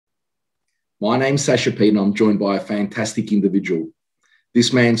My name's Sasha Pete and I'm joined by a fantastic individual.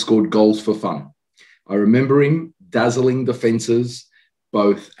 This man scored goals for fun. I remember him dazzling defences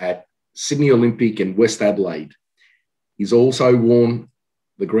both at Sydney Olympic and West Adelaide. He's also worn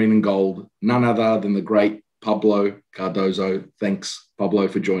the green and gold, none other than the great Pablo Cardozo. Thanks, Pablo,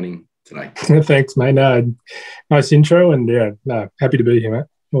 for joining today. Thanks, mate. Nice intro, and happy to be here, mate.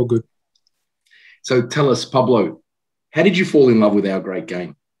 All good. So tell us, Pablo, how did you fall in love with our great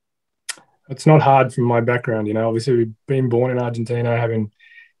game? It's not hard from my background, Obviously, we've been born in Argentina, having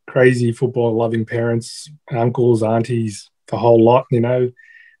crazy football-loving parents, uncles, aunties, the whole lot.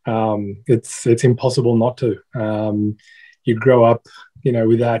 It's impossible not to. You grow up,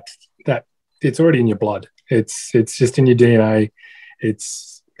 with that. It's already in your blood. It's just in your DNA.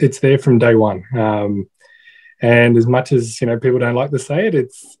 It's there from day one. And as much as people don't like to say it,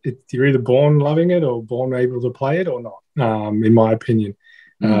 it's you're either born loving it or born able to play it or not. In my opinion.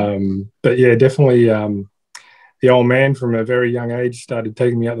 But yeah, definitely. The old man from a very young age started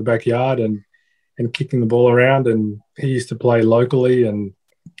taking me out the backyard and kicking the ball around. And he used to play locally, and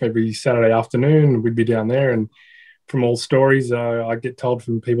every Saturday afternoon we'd be down there. And from all stories I get told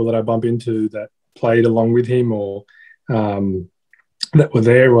from people that I bump into that played along with him or that were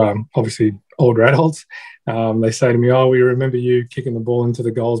there, obviously older adults, they say to me, "Oh, we remember you kicking the ball into the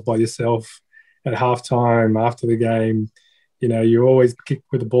goals by yourself at halftime after the game. You always kicked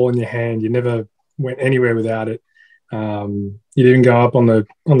with the ball in your hand. You never went anywhere without it. You didn't go up on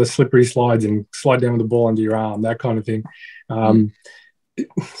the slippery slides and slide down with the ball under your arm," that kind of thing.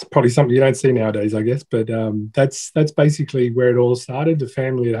 It's probably something you don't see nowadays, I guess. But that's basically where it all started. The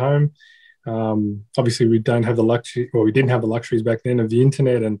family at home. Obviously, we don't have the luxury, or we didn't have the luxuries back then of the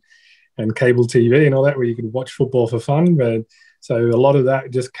internet and cable TV and all that, where you could watch football for fun. But so a lot of that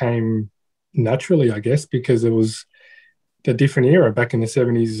just came naturally, I guess, because it was a different era back in the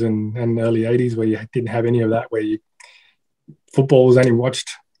 70s and early 80s where you didn't have any of that, where football was only watched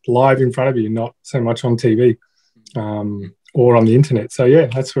live in front of you, not so much on TV or on the internet. So, yeah,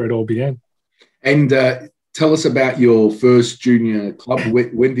 that's where it all began. And tell us about your first junior club.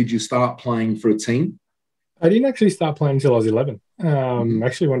 When did you start playing for a team? I didn't actually start playing until I was 11. I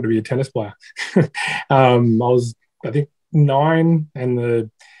actually wanted to be a tennis player. I was, I think, 9, and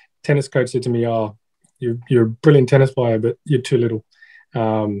the tennis coach said to me, "Oh, you're a brilliant tennis player, but you're too little."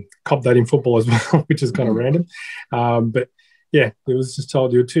 Cop that in football as well, which is kind of random. But yeah, it was just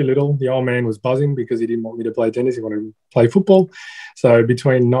told you're too little. The old man was buzzing because he didn't want me to play tennis. He wanted to play football. So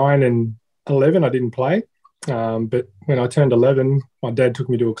between 9 and 11, I didn't play. But when I turned 11, my dad took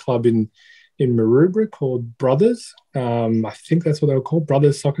me to a club in Maroubra called Brothers. I think that's what they were called,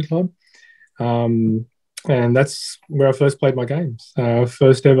 Brothers Soccer Club. And that's where I first played my games.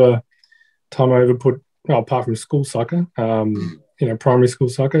 First ever time I ever put, well, apart from school soccer, primary school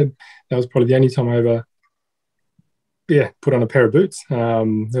soccer, that was probably the only time I ever, put on a pair of boots.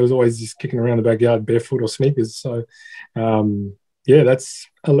 There was always just kicking around the backyard barefoot or sneakers. So, that's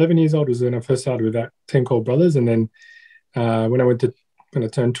 11 years old was when I first started with that team called Brothers. And then when I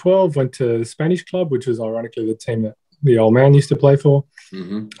turned 12, went to the Spanish club, which was ironically the team that the old man used to play for.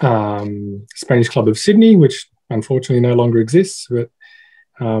 Spanish Club of Sydney, which unfortunately no longer exists, but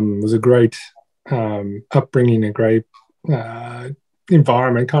was a great upbringing, a great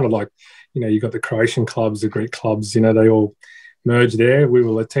environment, kind of like, you got the Croatian clubs, the Greek clubs, they all merged there. We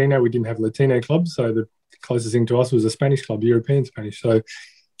were Latino. We didn't have Latino clubs, so the closest thing to us was a Spanish club, European Spanish. So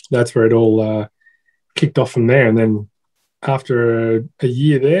that's where it all kicked off from there. And then after a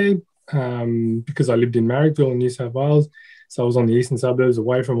year there, because I lived in Marrickville in New South Wales, so I was on the eastern suburbs,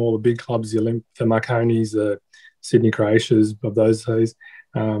 away from all the big clubs, the Marconis, the Sydney Croatias of those days.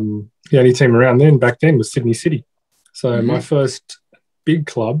 The only team around back then was Sydney City. So my first big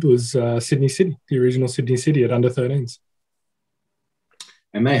club was Sydney City, the original Sydney City at under 13s.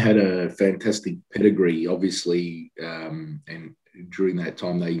 And they had a fantastic pedigree, obviously, and during that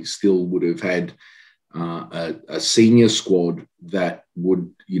time they still would have had a senior squad that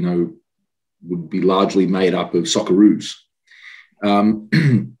would be largely made up of Socceroos.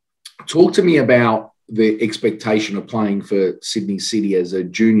 Talk to me about the expectation of playing for Sydney City as a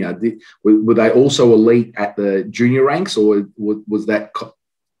junior. Were they also elite at the junior ranks, or was that?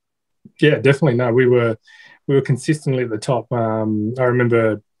 Yeah, definitely. No, we were consistently at the top. I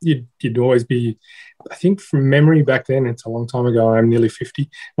remember you'd always be, I think from memory back then, it's a long time ago, I'm nearly 50.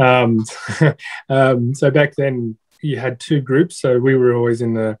 So back then you had 2 groups. So we were always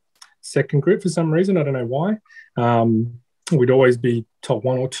in the second group for some reason. I don't know why. We'd always be top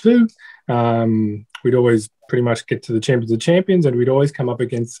 1 or 2. We'd always pretty much get to the Champions of Champions, and we'd always come up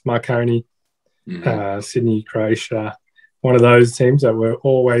against Marconi, Sydney, Croatia, one of those teams that were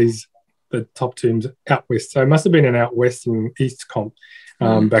always the top teams out west. So it must have been an out west and east comp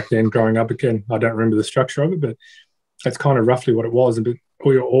back then growing up. Again, I don't remember the structure of it, but that's kind of roughly what it was. But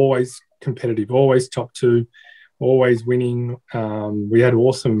we were always competitive, always top two, always winning. We had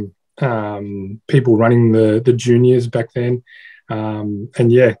awesome people running the juniors back then.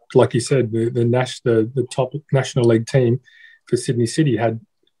 And yeah, like you said, the top National League team for Sydney City had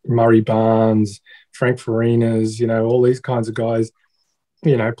Murray Barnes, Frank Farinas, all these kinds of guys,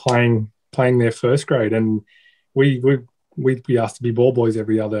 playing their first grade. And we'd be asked to be ball boys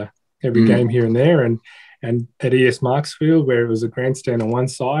every game here and there. And at ES Marksfield, where it was a grandstand on one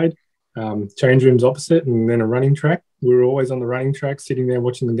side, change rooms opposite, and then a running track. We were always on the running track, sitting there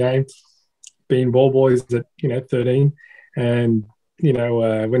watching the game, being ball boys at 13. And when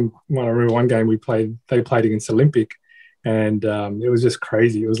I remember one game they played against Olympic, and it was just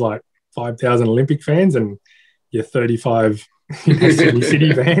crazy. It was like 5,000 Olympic fans and your 35 Sydney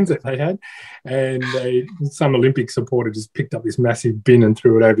City fans that they had, and some Olympic supporter just picked up this massive bin and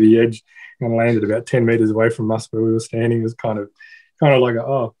threw it over the edge and landed about 10 meters away from us where we were standing. It was kind of like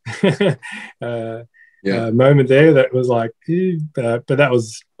moment there that was like, but that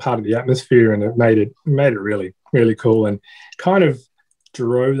was part of the atmosphere, and it made it really, really cool, and kind of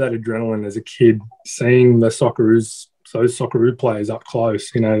drove that adrenaline as a kid, seeing those Socceroo players up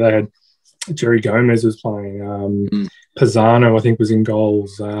close. They had Jerry Gomez was playing, Pisano I think was in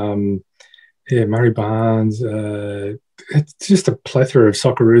goals, Murray Barnes, it's just a plethora of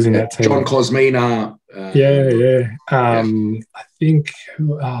Socceroos in that team. John Cosmina. I think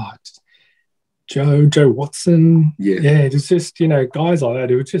Joe Watson. It's just guys like that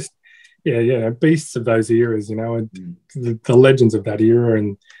who were just beasts of those eras, and the legends of that era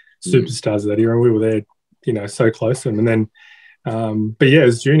and superstars of that era. We were there, so close to them. And then,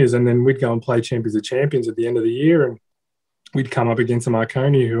 as juniors, and then we'd go and play Champions of Champions at the end of the year, and we'd come up against a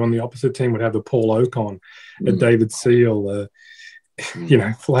Marconi who on the opposite team would have a Paul Ocon, a David Seal,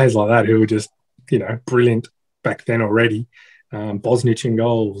 players like that who were just, brilliant back then already. Bosnich in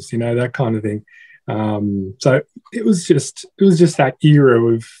goals, that kind of thing. So it was just that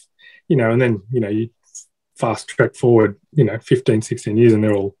era of, and then, you fast track forward, 15, 16 years and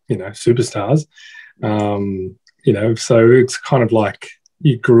they're all, superstars. So it's kind of like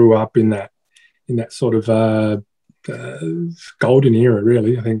you grew up in that sort of golden era,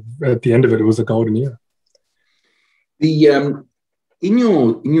 really. I think at the end of it was a golden era. In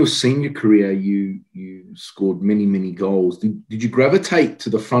your senior career, you scored many goals. Did you gravitate to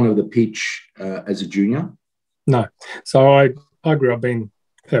the front of the pitch as a junior? No. So I grew up being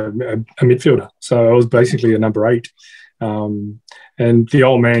a midfielder. So I was basically a number 8. And the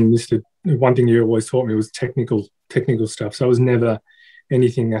old man one thing you always taught me was technical stuff. So it was never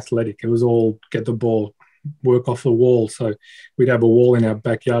anything athletic. It was all get the ball, work off the wall. So we'd have a wall in our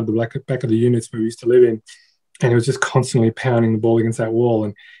backyard, the back of the units we used to live in, and it was just constantly pounding the ball against that wall,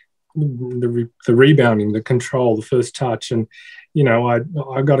 and the rebounding, the control, the first touch. And I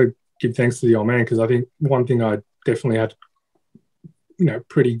got to give thanks to the old man, because I think one thing I definitely had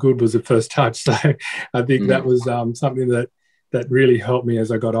pretty good was the first touch. So I think that was something that really helped me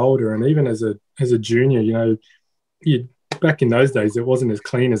as I got older, and even as a junior. Back in those days, it wasn't as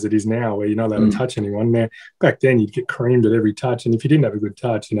clean as it is now, where you're not allowed to touch anyone. Now, back then, you'd get creamed at every touch, and if you didn't have a good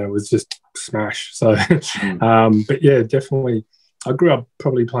touch, it was just smash. So, but yeah, definitely, I grew up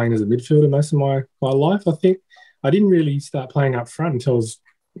probably playing as a midfielder most of my life. I think I didn't really start playing up front until I was,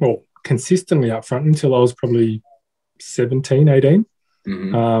 consistently up front until I was probably 17, 18.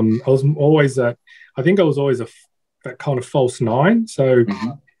 I was always that kind of false 9. So.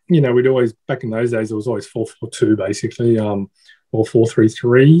 We'd always, back in those days, it was always 4-4-2 basically, or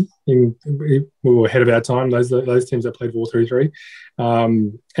 4-3-3. We were ahead of our time, those teams that played 4-3-3.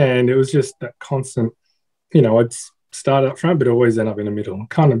 And it was just that constant, I'd start up front, but always end up in the middle.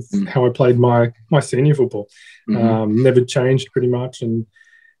 Kind of how I played my senior football. Never changed pretty much. And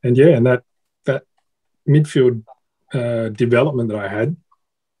that midfield development that I had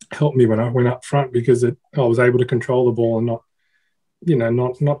helped me when I went up front, because I was able to control the ball and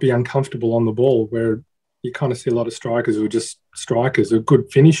not be uncomfortable on the ball, where you kind of see a lot of strikers who are just strikers, who are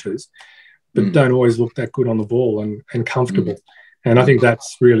good finishers, but don't always look that good on the ball and comfortable. And I think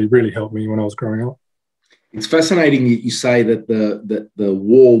that's really, really helped me when I was growing up. It's fascinating that you say that the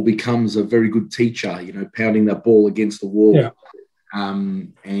wall becomes a very good teacher, pounding that ball against the wall. Yeah.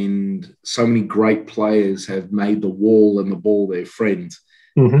 And so many great players have made the wall and the ball their friend.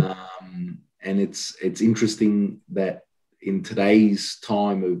 And it's interesting that in today's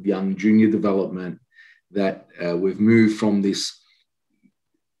time of young junior development, that we've moved from this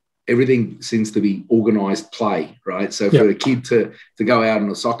everything seems to be organised play, right? So for a kid to go out on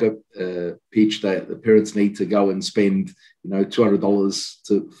a soccer pitch, the parents need to go and spend,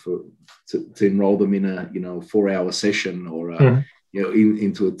 $200 to enrol them in a 4-hour session or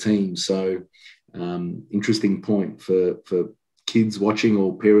into a team. So interesting point for kids watching,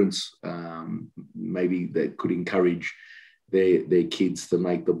 or parents maybe that could encourage their kids to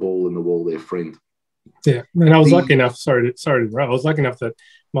make the ball and the wall their friend. Yeah, and I was lucky enough. Sorry to interrupt. I was lucky enough that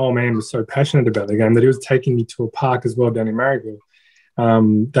my old man was so passionate about the game that he was taking me to a park as well down in Marrickville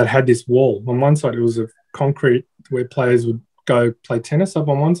that had this wall. On one side, it was a concrete where players would go play tennis up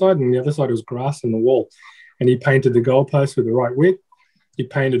on one side, and the other side was grass in the wall. And he painted the goalpost with the right width. He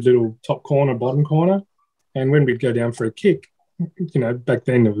painted little top corner, bottom corner, and when we'd go down for a kick, back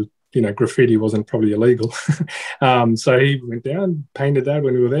then it was, graffiti wasn't probably illegal. So he went down, painted that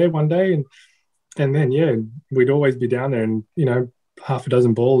when we were there one day, and then, we'd always be down there and, half a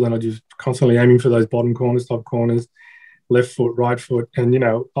dozen balls, and I just constantly aiming for those bottom corners, top corners, left foot, right foot. And,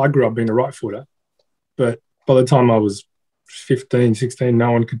 I grew up being a right footer, but by the time I was 15, 16,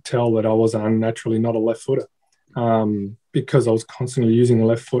 no one could tell that I was unnaturally not a left footer because I was constantly using the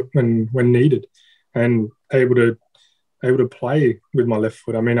left foot when needed and able to play with my left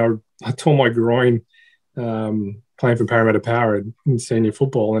foot. I mean, I tore my groin playing for Parramatta Power in senior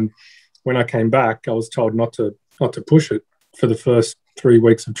football, and when I came back, I was told not to push it for the first 3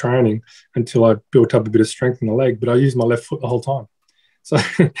 weeks of training until I built up a bit of strength in the leg. But I used my left foot the whole time, so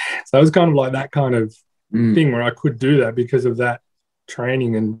it was kind of like that kind of thing where I could do that because of that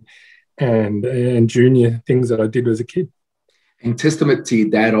training and junior things that I did as a kid. And testament to your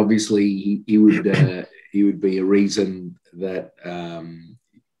dad, obviously, he would be a reason that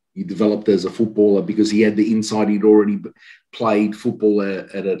you developed as a footballer, because he had the insight. He'd already played football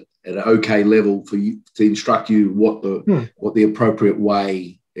at an okay level for you to instruct you what the appropriate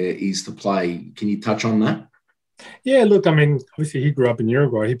way is to play. Can you touch on that? Yeah, look, I mean, obviously he grew up in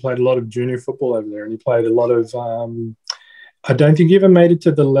Uruguay. He played a lot of junior football over there, and he played a lot of I don't think he ever made it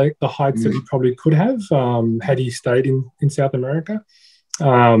to the heights that he probably could have had he stayed in South America.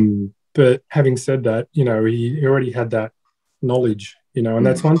 But having said that, he already had that knowledge, and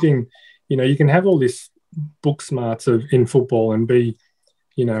that's one thing, you can have all this book smarts in football and be,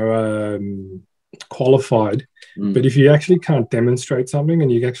 qualified. But if you actually can't demonstrate something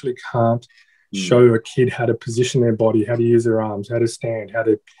and you actually can't show a kid how to position their body, how to use their arms, how to stand, how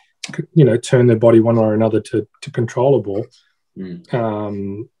to, turn their body one way or another to control a ball,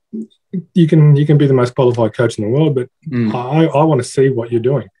 you can be the most qualified coach in the world, but I want to see what you're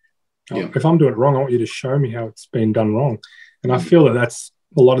doing. If I'm doing it wrong, I want you to show me how it's been done wrong. And I feel that that's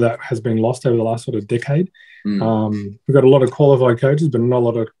a lot of that has been lost over the last sort of decade. We've got a lot of qualified coaches, but not a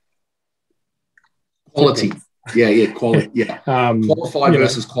lot of quality. Quality. Qualified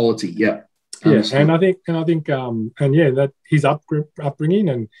versus quality. Yeah. And I think, that his upbringing,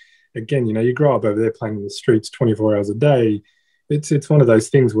 and again, you grow up over there playing in the streets 24 hours a day. It's one of those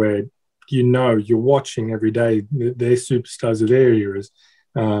things where you're watching every day. They're superstars of their eras.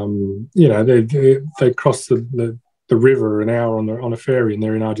 They cross the river an hour on a ferry, and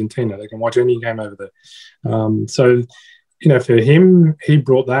they're in Argentina. They can watch any game over there. So, for him, he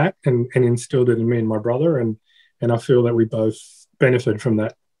brought that and instilled it in me and my brother, and I feel that we both benefit from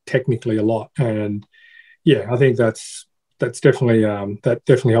that technically a lot. And I think that's definitely that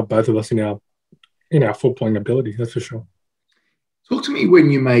definitely helped both of us in our footballing ability. That's for sure. Talk to me when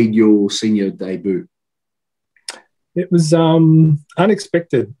you made your senior debut. It was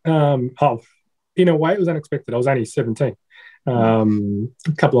unexpected. In a way, it was unexpected. I was only 17, a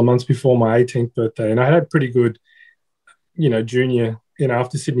couple of months before my 18th birthday, and I had a pretty good, junior.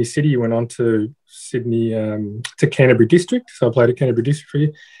 After Sydney City, went on to Sydney to Canterbury District. So I played at Canterbury District for a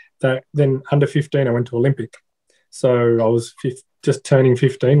year. Then under 15, I went to Olympic. So I was just turning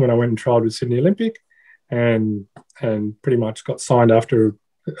 15 when I went and trialled with Sydney Olympic, and pretty much got signed after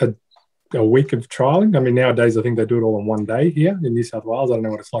a week of trialling. I mean, nowadays I think they do it all in one day here in New South Wales. I don't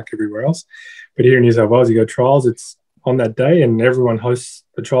know what it's like everywhere else, but here in New South Wales, you go trials. It's on that day, and everyone hosts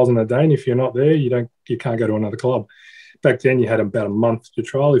the trials on that day. And if you're not there, you can't go to another club. Back then, you had about a month to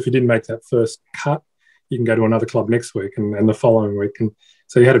trial. If you didn't make that first cut, you can go to another club next week and the following week. And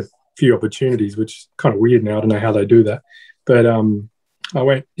so you had a few opportunities, which is kind of weird now. I don't know how they do that. But I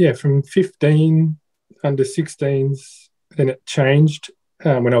went, from 15 under 16s, then it changed.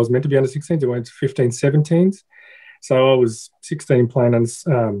 When I was meant to be under 16s, I went to 15, 17s. So I was 15 playing under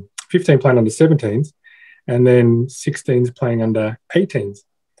 17s, and then 16s playing under 18s.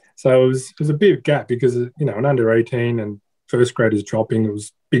 So it was a big gap because, an under 18 and first graders dropping, it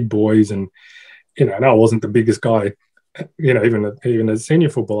was big boys, and, and I wasn't the biggest guy even as senior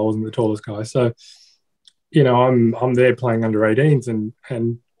football, I wasn't the tallest guy. So, I'm there playing under 18s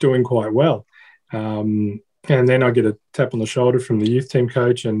and doing quite well. And then I get a tap on the shoulder from the youth team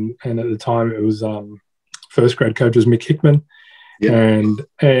coach, and at the time it was first grade coach was Mick Hickman,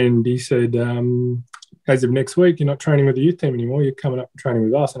 and he said, as of next week, you're not training with the youth team anymore. You're coming up and training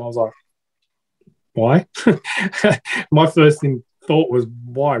with us. And I was like, why? My first thought was,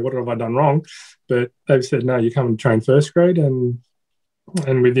 why? What have I done wrong? But they've said, no, you come and train first grade, and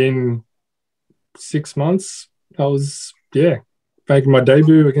within 6 months, I was making my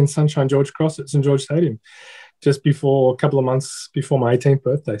debut against Sunshine George Cross at St George Stadium, just before a couple of months before my 18th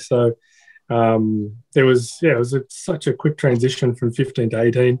birthday. So it was such a quick transition from 15 to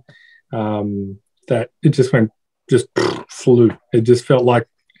 18 that it just flew. It just felt like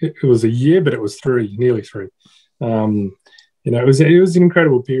it was a year, but it was nearly three. It was an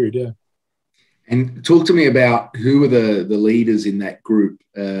incredible period. Yeah. And talk to me about who were the leaders in that group,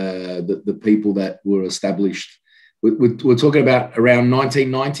 the people that were established. We're talking about around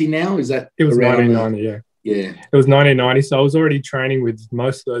 1990 now? Is that? It was 1990, yeah. Yeah. It was 1990. So I was already training with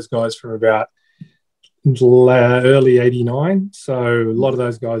most of those guys from about early 89. So a lot of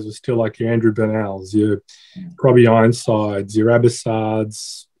those guys were still like your Andrew Burnells, your Robbie Ironsides, your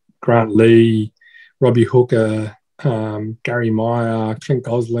Abbassards, Grant Lee, Robbie Hooker, Gary Meyer, Clint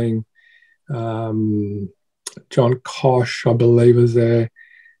Gosling, John Kosh, I believe, was there.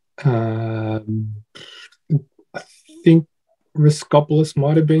 I think Riskopoulos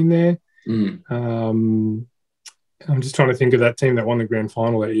might have been there. I'm just trying to think of that team that won the grand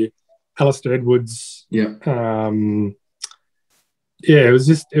final that year. Alistair Edwards. Yeah. It was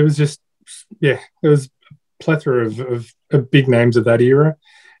a plethora of big names of that era.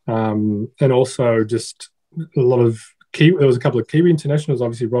 And also just a lot of Kiwi. There was a couple of Kiwi internationals.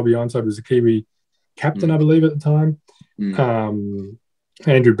 Obviously, Robbie Ironside was a Kiwi captain, I believe, at the time.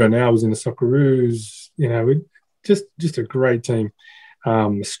 Andrew Burnell was in the Socceroos. Just a great team,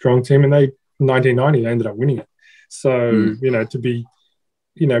 a strong team. And 1990, they ended up winning it. So, to be,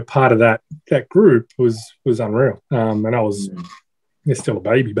 part of that group was unreal. And I was still a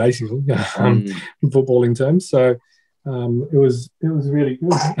baby, basically, in footballing terms. So it was really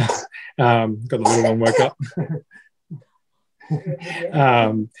good. Got the little one woke up.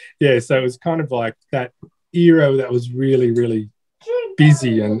 So it was kind of like that era that was really, really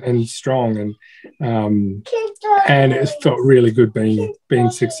busy and strong, and it felt really good being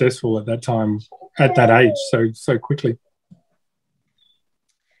successful at that time, at that age, so quickly.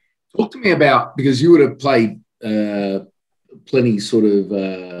 Talk to me about, because you would have played plenty sort of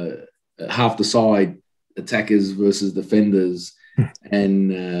half the side attackers versus defenders,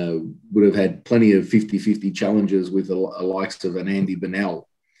 and would have had plenty of 50-50 challenges with the likes of an Andy Burnell,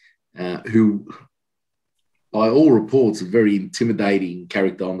 who, by all reports, a very intimidating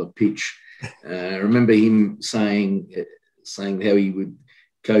character on the pitch. I remember him saying how he would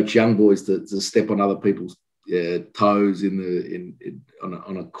coach young boys to step on other people's toes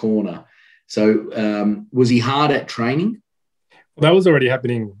on a corner. So was he hard at training? Well, that was already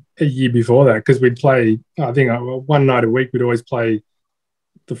happening a year before that, because we'd play, I think, one night a week. We'd always play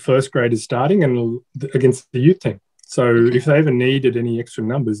the first graders starting and against the youth team. So if they ever needed any extra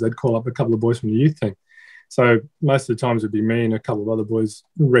numbers, they'd call up a couple of boys from the youth team. So most of the times it'd be me and a couple of other boys,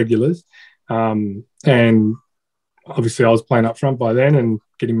 regulars. And obviously I was playing up front by then and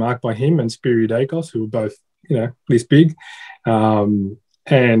getting marked by him and Spiri Dacos, who were both, this big. And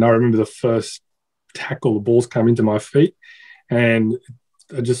I remember the first tackle, the balls come into my feet, and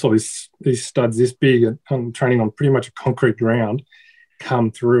I just saw these studs this big, I'm training on pretty much a concrete ground, come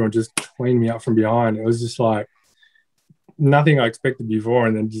through and just clean me up from behind. It was just like nothing I expected before.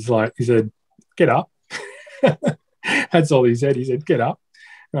 And then just like, he said, "Get up." That's all he said. He said, "Get up."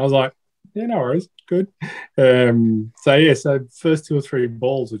 And I was like, yeah, no worries, good. So first 2 or 3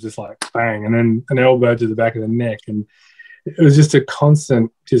 balls were just like bang, and then an elbow to the back of the neck, and it was just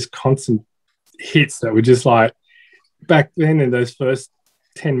constant hits that were just like, back then in those first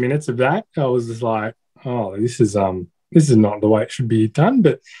 10 minutes of that, I was just like, oh, this is not the way it should be done.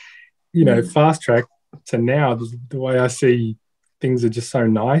 But fast track to now, the way I see things are just so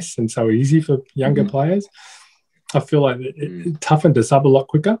nice and so easy for younger players. I feel like it toughened us up a lot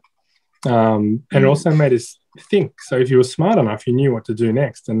quicker, and it also made us think. So if you were smart enough, you knew what to do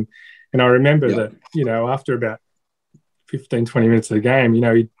next. And I remember that, after about 15, 20 minutes of the game,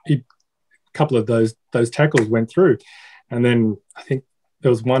 a couple of those tackles went through. And then I think there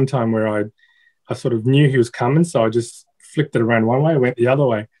was one time where I sort of knew he was coming, so I just flicked it around one way, went the other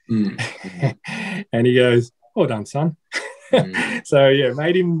way. And he goes, "Well done, son." So,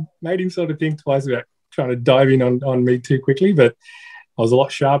 made him sort of think twice about trying to dive in on me too quickly, but I was a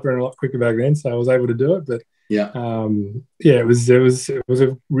lot sharper and a lot quicker back then, so I was able to do it. But Yeah. it was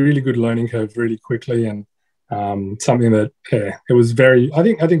a really good learning curve really quickly, and something that it was very. I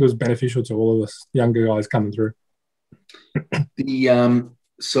think it was beneficial to all of us younger guys coming through.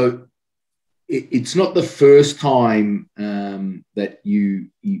 So it's not the first time that you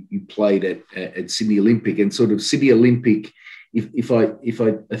played at Sydney Olympic, and sort of Sydney Olympic. If I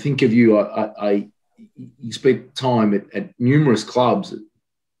think of you, you spent time at numerous clubs,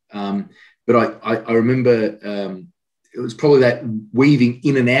 but I remember it was probably that weaving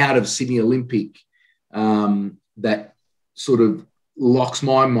in and out of Sydney Olympic that sort of locks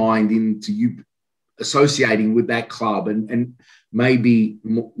my mind into you associating with that club and maybe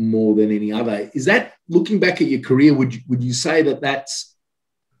more than any other. Is that, looking back at your career, would you say that that's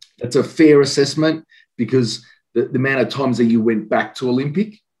a fair assessment, because the amount of times that you went back to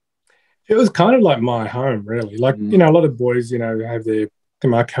Olympic? It was kind of like my home, really. Like, a lot of boys, have their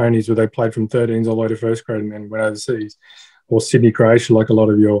Marconis where they played from 13s all the way to first grade and then went overseas, or Sydney Croatia, like a lot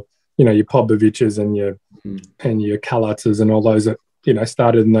of your Popoviches and your Kalatzes and all those that,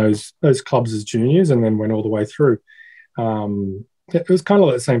 started in those clubs as juniors and then went all the way through. It was kind of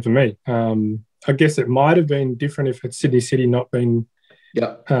like the same for me. I guess it might have been different if it's Sydney City not been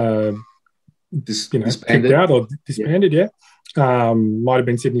disbanded. kicked out or disbanded, might have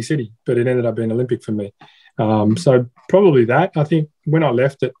been Sydney City, but it ended up being Olympic for me. So probably that. I think when I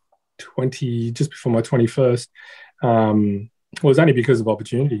left at 20, just before my 21st, it was only because of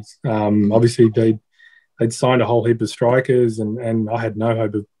opportunities. Obviously, they'd signed a whole heap of strikers, and I had no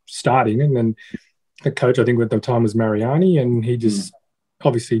hope of starting. And then the coach, I think at the time, was Mariani, and he just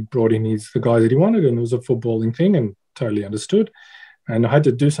obviously brought in the guys that he wanted, and it was a footballing thing, and totally understood. And I had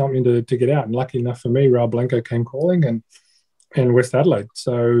to do something to get out. And lucky enough for me, Raul Blanco came calling, and West Adelaide.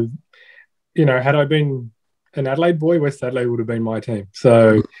 So, had I been an Adelaide boy, West Adelaide would have been my team.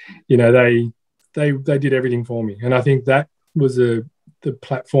 So, they did everything for me. And I think that was the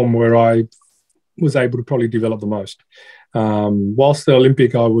platform where I was able to probably develop the most. Whilst the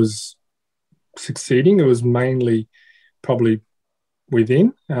Olympic I was succeeding, it was mainly probably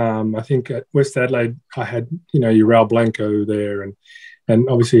within. I think at West Adelaide, I had, your Raul Blanco there, and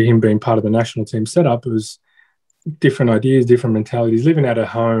obviously him being part of the national team setup, it was different ideas, different mentalities, living out of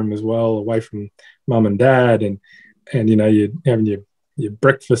home as well, away from mum and dad, and you're having your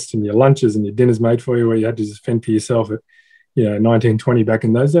breakfast and your lunches and your dinners made for you, where you had to just fend for yourself at 19, 20 back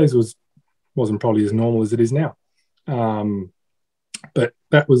in those days wasn't probably as normal as it is now. But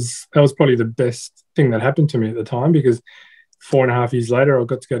that was probably the best thing that happened to me at the time, because 4.5 years later I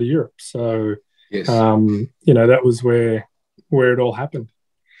got to go to Europe. So yes. That was where it all happened.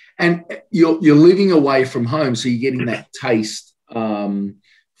 And you're living away from home, so you're getting that taste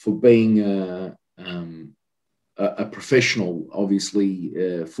for being a professional.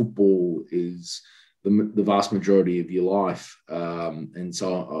 Obviously, football is the vast majority of your life, and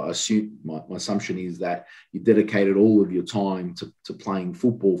so I assume my assumption is that you dedicated all of your time to playing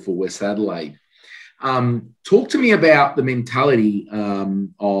football for West Adelaide. Talk to me about the mentality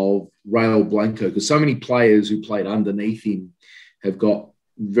of Raul Blanco, because so many players who played underneath him have got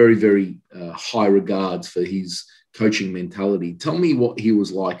very, very high regards for his coaching mentality. Tell me what he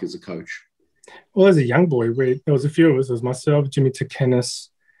was like as a coach. Well, as a young boy, there was a few of us. There was myself, Jimmy Takenis,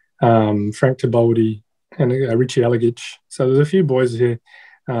 Frank Tiboldi, and Richie Elegich. So there's a few boys here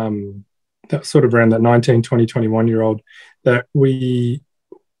that sort of around that 19, 20, 21-year-old that we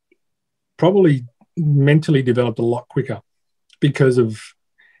probably mentally developed a lot quicker because of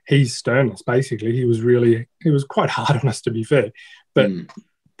his sternness. Basically, he was quite hard on us, to be fair, but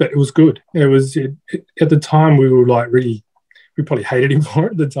it was good. It was at the time we were like really. We probably hated him for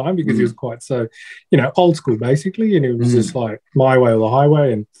it at the time because he was quite so, old school basically. And it was just like my way or the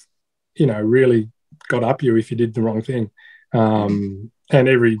highway, and, really got up you if you did the wrong thing. And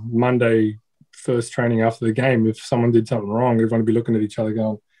every Monday, first training after the game, if someone did something wrong, everyone would be looking at each other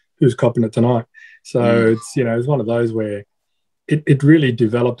going, who's copping it tonight? So it's one of those where it really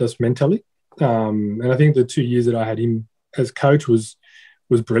developed us mentally. And I think the 2 years that I had him as coach was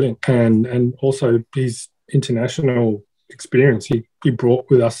brilliant. And also his international experience, he brought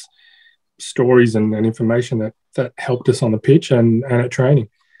with us stories and information that helped us on the pitch and at training.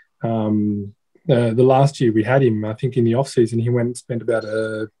 The last year we had him, I think in the off season, he went and spent about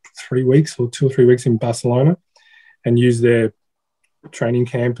 3 weeks or 2 or 3 weeks in Barcelona and used their training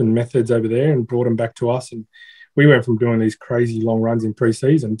camp and methods over there and brought them back to us. And we went from doing these crazy long runs in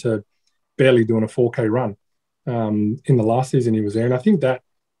pre-season to barely doing a 4K run in the last season he was there. And I think that,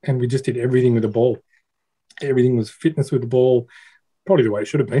 and we just did everything with the ball. Everything was fitness with the ball, probably the way it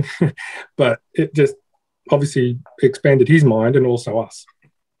should have been. But it just, obviously expanded his mind and also us,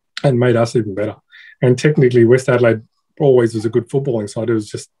 and made us even better. And technically, West Adelaide always was a good footballing side. It was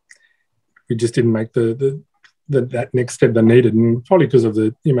just we just didn't make that next step they needed, and probably because of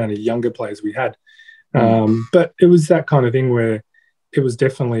the amount of younger players we had. But it was that kind of thing where it was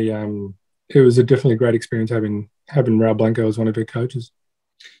definitely a definitely great experience having Raul Blanco as one of their coaches.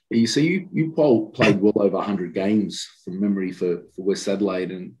 You see, you played well over 100 games from memory for West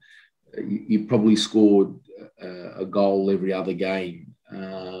Adelaide, and you probably scored a goal every other game.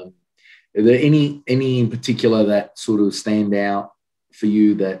 Are there any in particular that sort of stand out for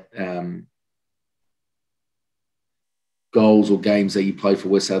you, that goals or games that you played for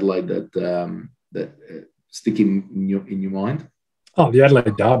West Adelaide that stick in your mind? Oh, the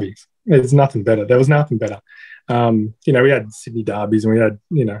Adelaide derbies. There's nothing better. There was nothing better. We had Sydney derbies, and we had,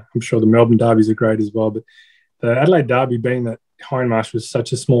 I'm sure the Melbourne derbies are great as well. But the Adelaide derby, being that Hindmarsh was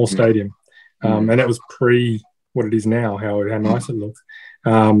such a small stadium, and it was pre what it is now, how nice it looks.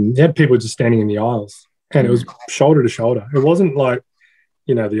 You had people just standing in the aisles, and it was shoulder to shoulder. It wasn't like,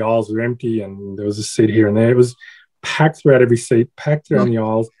 the aisles were empty and there was a seat here and there. It was packed throughout every seat, packed throughout the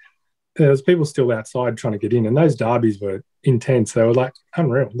aisles. There was people still outside trying to get in, and those derbies were intense. They were like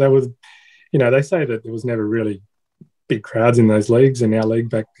unreal. They was, they say that there was never really big crowds in those leagues, in our league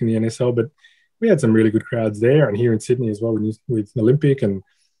back in the NSL, but we had some really good crowds there, and here in Sydney as well with Olympic and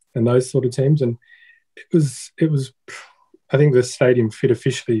those sort of teams. And it was I think the stadium fit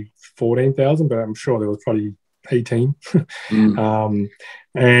officially 14,000, but I'm sure there was probably 18.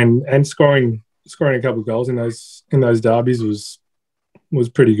 And scoring a couple of goals in those derbies was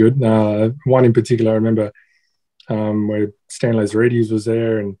pretty good. One in particular, I remember where Stanley Lazaridis was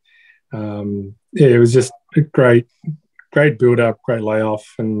there, and it was just a great build-up, great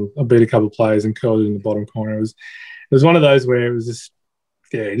layoff, and I beat a couple of players and curled it in the bottom corner. It was one of those where it was just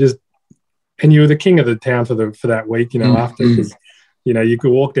and you were the king of the town for that week, after, because you could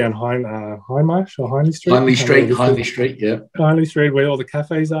walk down Hindmarsh or Hindley Street. Hindley Street, yeah. Hindley Street, where all the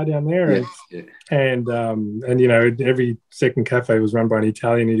cafes are down there. Yeah. And every second cafe was run by an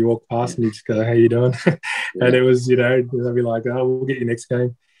Italian, and you walk past and you just go, "How you doing?" And it was, they'd be like, "Oh, we'll get you next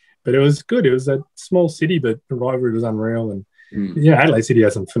game." But it was good. It was a small city, but the rivalry was unreal. And Adelaide City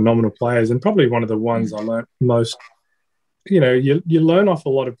has some phenomenal players, and probably one of the ones I learnt most. You learn off a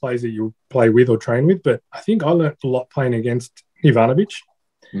lot of players that you play with or train with, but I think I learnt a lot playing against Ivanovic,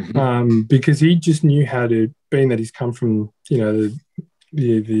 because he just knew how to, being that he's come from, the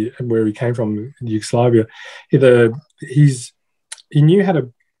where he came from, Yugoslavia, he knew how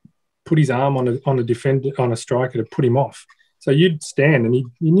to put his arm on a defender, on a striker, to put him off. So you'd stand, and he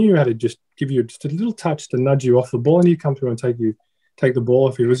knew how to just give you just a little touch to nudge you off the ball, and he'd come through and take the ball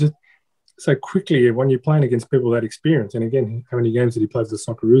off you. It was just so quickly when you're playing against people that experience. And again, how many games did he play for the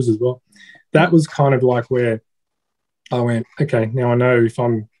Socceroos as well? That was kind of like where I went, okay, now I know if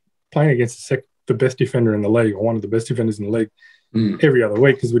I'm playing against the best defender in the league, or one of the best defenders in the league, every other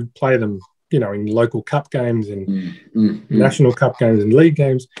week, because we'd play them, in local cup games and national cup games and league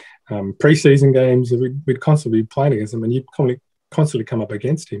games, pre-season games. We'd constantly be playing against them, and you'd constantly come up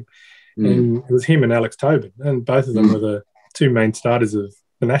against him. And it was him and Alex Tobin, and both of them were the two main starters of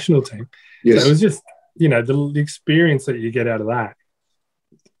the national team. Yes. So it was just, the experience that you get out of that,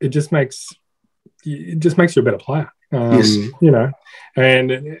 it just makes you a better player. Yes.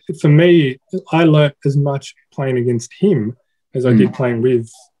 And for me, I learnt as much playing against him as I did playing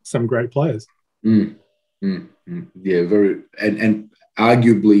with some great players. Yeah, very, and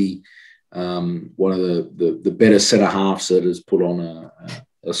arguably one of the better centre halves that has put on a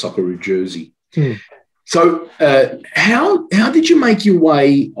Socceroo jersey. So how did you make your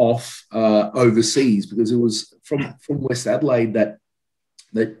way off overseas? Because it was from West Adelaide that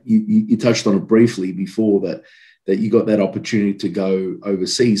you touched on it briefly before, that you got that opportunity to go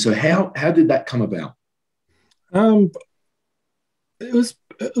overseas. So how did that come about? It was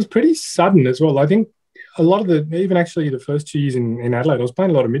pretty sudden as well. I think a lot of even actually the first 2 years in Adelaide, I was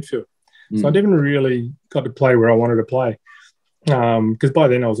playing a lot of midfield. So I didn't really got to play where I wanted to play, because by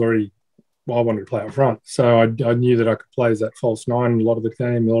then I wanted to play up front. So I knew that I could play as that false nine a lot of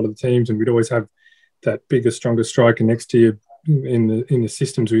the teams, and we'd always have that bigger, stronger striker next to you in the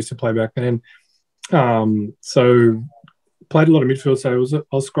systems we used to play back then. So played a lot of midfield. So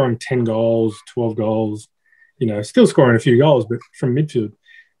I was scoring 10 goals, 12 goals, still scoring a few goals, but from midfield.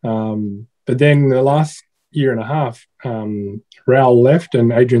 But then the last year and a half, Raul left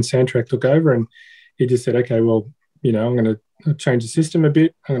and Adrian Santrak took over, and he just said, okay, well, I'm going to change the system a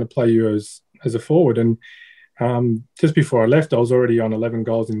bit. I'm going to play you as a forward. And just before I left, I was already on 11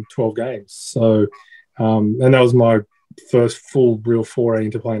 goals in 12 games. So, and that was my first full real foray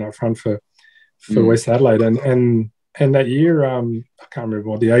into playing up front for for West Adelaide, and that year, I can't remember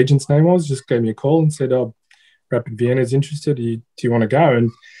what the agent's name was. Just gave me a call and said, "Oh, Rapid Vienna's interested. Do you want to go?"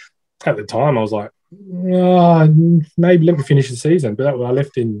 And at the time, I was like, oh, maybe let me finish the season. But I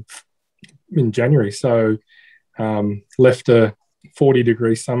left in January, so left a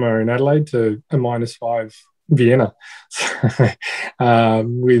 40-degree summer in Adelaide to a -5 Vienna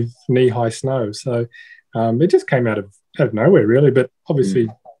with knee-high snow. So it just came out of nowhere, really. But obviously,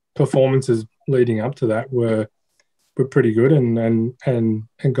 performances leading up to that were pretty good and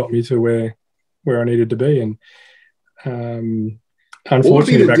got me to where I needed to be. And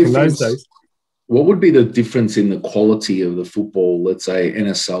unfortunately, back in those days. What would be the difference in the quality of the football, let's say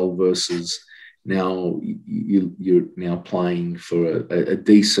NSL versus now you're now playing for a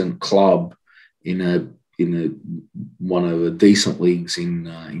decent club in one of the decent leagues in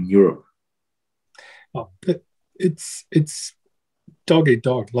Europe? Oh, but it's dog eat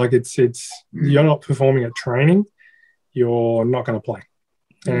dog. Like it's you're not performing at training, you're not going to play.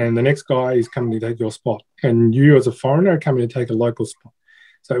 And the next guy is coming to take your spot. And you as a foreigner are coming to take a local spot.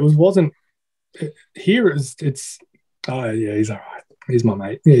 So it wasn't here it's oh yeah, he's all right. He's my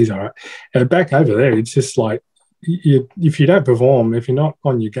mate. Yeah, he's all right. And back over there, it's just like if you don't perform, if you're not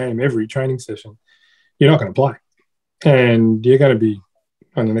on your game every training session, you're not going to play. And you're going to be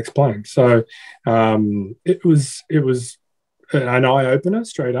on the next plane. So it was an eye-opener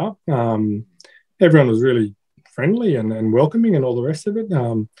straight up. Everyone was really friendly and welcoming and all the rest of it.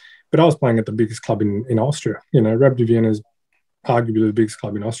 But I was playing at the biggest club in Austria. You know, Rapid Vienna is arguably the biggest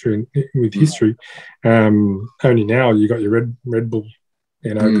club in Austria with history. Only now you got your Red Bull,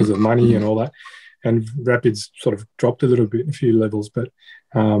 you know, because of money and all that. And Rapid's sort of dropped a little bit, a few levels, but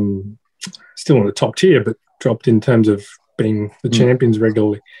still in the top tier, but dropped in terms of being the champions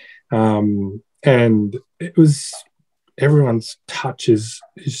regularly. And it was everyone's touch is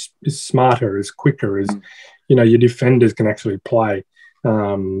smarter, is quicker, is you know, your defenders can actually play.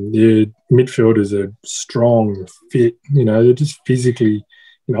 Your midfielders are strong, fit. You know, they're just physically.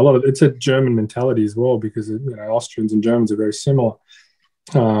 You know, it's a German mentality as well because you know Austrians and Germans are very similar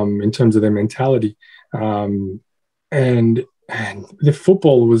in terms of their mentality. And the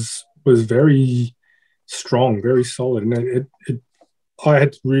football was very strong, very solid, and I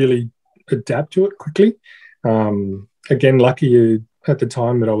had to really adapt to it quickly. Again, lucky at the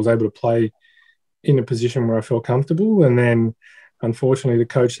time that I was able to play in a position where I felt comfortable. And then, unfortunately, the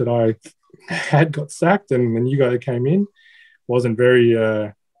coach that I had got sacked, and the new guy that came in wasn't very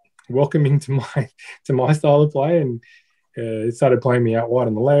welcoming to my style of play, and it started playing me out wide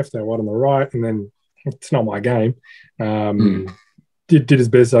on the left, out wide on the right, and then it's not my game. Did as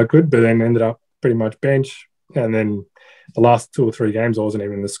best as I could, but then ended up pretty much bench. And then the last 2 or 3 games, I wasn't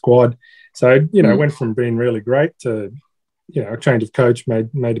even in the squad. So, you know, went from being really great to, you know, a change of coach made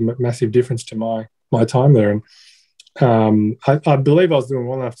a massive difference to my time there. And I believe I was doing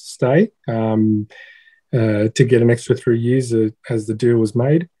well enough to stay to get an extra 3 years as the deal was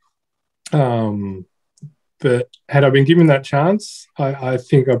made. But had I been given that chance, I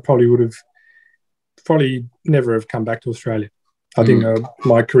think I probably would have never have come back to Australia. I think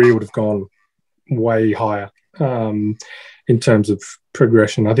my career would have gone way higher in terms of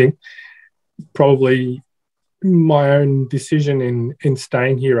progression. I think probably my own decision in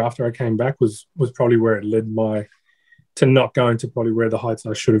staying here after I came back was probably where it led to not going to probably where the heights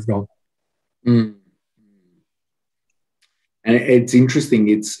I should have gone. And it's interesting.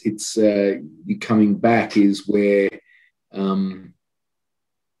 It's you coming back is where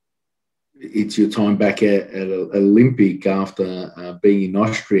it's your time back at Olympic after being in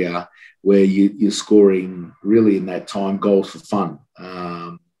Austria, where you're scoring really in that time goals for fun.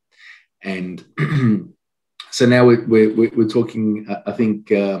 And so now we're talking, I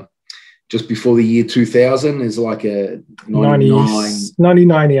think, just before the year 2000 is like a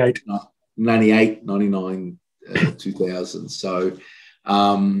 1998. 99, 2000. So,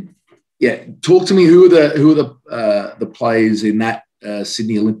 yeah, talk to me who are the players in that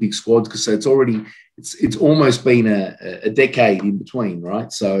Sydney Olympic squad, because it's almost been a decade in between,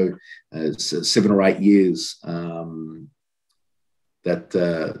 right? So it's 7 or 8 years. So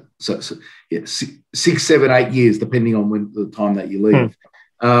yeah, 6, 7, 8 years, depending on when the time that you leave.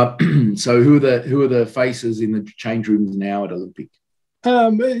 So who are the faces in the change rooms now at Olympic?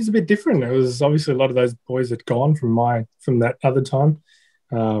 It's a bit different. It was obviously a lot of those boys had gone from that other time,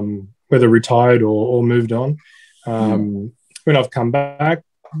 whether retired or moved on. When I've come back,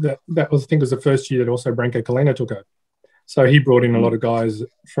 that was, I think, was the first year that also Branko Kalina took over. So he brought in a lot of guys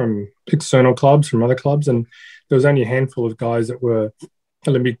from external clubs, from other clubs, and there was only a handful of guys that were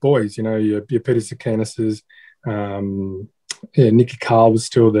Olympic boys. You know, your Peter Sakanis's, Nicky Carl was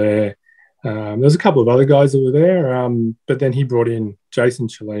still there. There's a couple of other guys that were there, but then he brought in Jason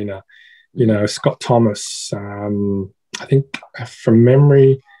Chelina, Scott Thomas. I think from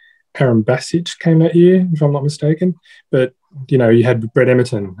memory, Aaron Basic came that year, if I'm not mistaken. But, you had Brett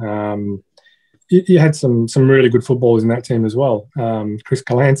Emerton. You had some really good footballers in that team as well. Chris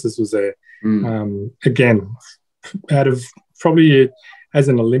Calancis was there. Again, out of probably as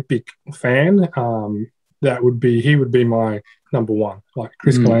an Olympic fan, he would be my number one. Like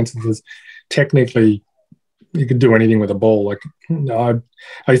Chris Calancis was technically, he could do anything with a ball. Like I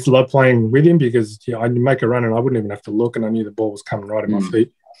used to love playing with him because I'd make a run and I wouldn't even have to look, and I knew the ball was coming right at my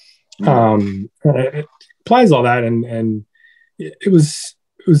feet. Players like that, and it was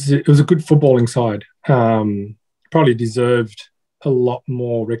a good footballing side. Probably deserved a lot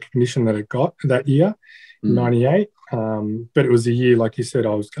more recognition than it got that year, '98. But it was a year, like you said,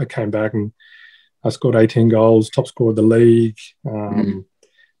 I came back and I scored 18 goals, top scorer of the league,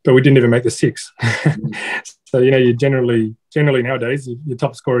 but we didn't even make the six. So you generally nowadays your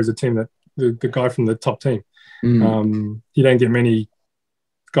top scorer is a team that the guy from the top team. You don't get many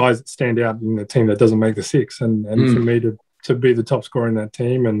guys that stand out in the team that doesn't make the six, and for me to be the top scorer in that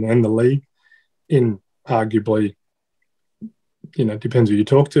team and the league in arguably, depends who you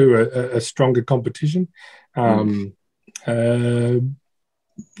talk to, a stronger competition.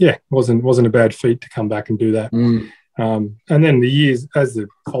 Wasn't a bad feat to come back and do that. And then the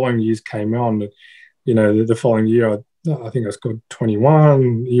following years came on, the following year, I think I scored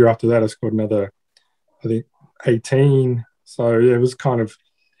 21. The year after that, I scored another, I think, 18. So it was kind of,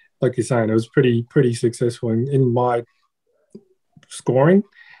 like you're saying, it was pretty successful in my scoring.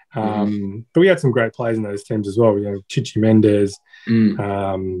 But we had some great players in those teams as well. Chichi Mendes,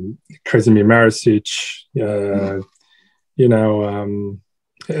 Kresimir Maricic,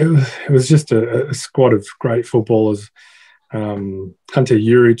 it was just a squad of great footballers. Hunter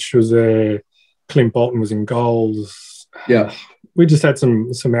Juric was there. Clint Bolton was in goals. Yeah. We just had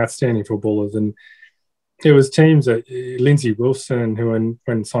some outstanding footballers. And it was teams that Lindsay Wilson, who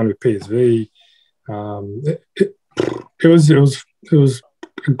went signed with PSV. It was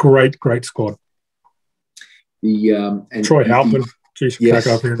a great squad. Troy Halpin. Geez, yes.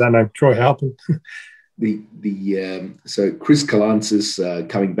 Crack up here that name. Troy Halpin. So Chris Calancis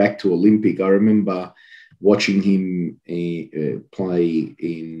coming back to Olympic, I remember watching him play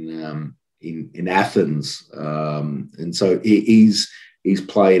in Athens, and so he's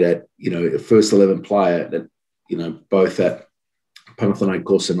played at a first 11 player that both at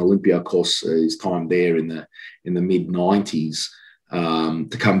Panathinaikos and Olympiakos, his time there in the mid 90s.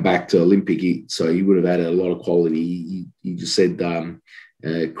 To come back to Olympic, so he would have had a lot of quality. He just said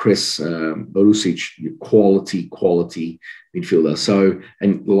Chris Barusic, quality midfielder. So,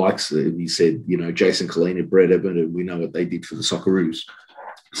 and likes he said, Jason Chelina, Brett Emerton, we know what they did for the Socceroos.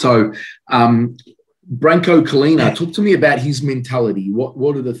 So, Branko Chelina, talk to me about his mentality.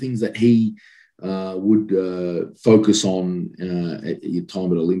 What are the things that he would focus on at your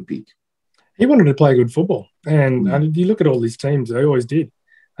time at Olympic? He wanted to play good football, and you look at all these teams; they always did.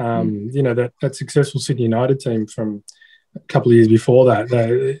 That successful Sydney United team from a couple of years before that,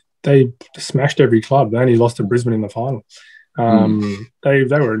 they smashed every club. They only lost to Brisbane in the final. They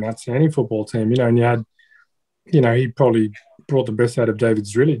were an outstanding football team, and you had, he probably brought the best out of David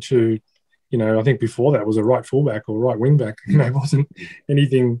Zrilic, who, I think before that was a right fullback or right wing back. It wasn't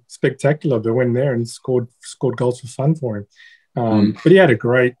anything spectacular, but went there and scored goals for fun for him. But he had a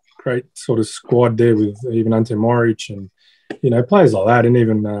great sort of squad there with even Ante Moric and, players like that, and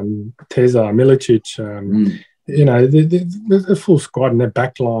even Teza, Milicic, the full squad, and their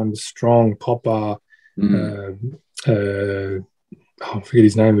back line was strong. Popper, I forget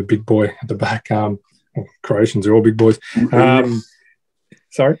his name, the big boy at the back. Croatians are all big boys.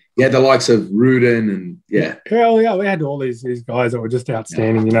 Sorry? Yeah, the likes of Rudin and, yeah. Well, yeah, we had all these guys that were just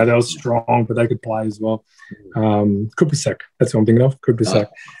outstanding. They were strong, but they could play as well. Kupisek, that's what I'm thinking of, Kupisek.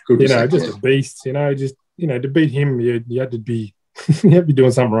 Just a beast, to beat him, you had to be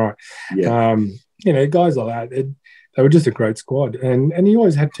doing something right. Yeah. Guys like that, they were just a great squad. And he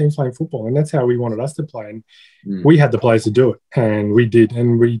always had teams playing football, and that's how we wanted us to play. And we had the players to do it, and we did.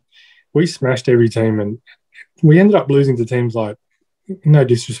 And we smashed every team, and we ended up losing to teams like, no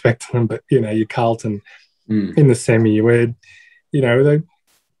disrespect to them, but, your Carlton in the semi, where, they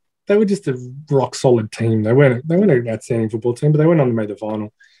were just a rock-solid team. They weren't an outstanding football team, but they went on to make the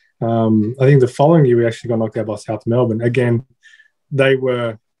final. I think the following year we actually got knocked out by South Melbourne. Again, they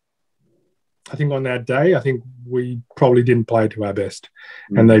were, I think on that day, I think we probably didn't play to our best,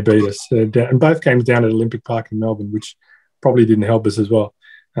 and they beat us. And both games down at Olympic Park in Melbourne, which probably didn't help us as well.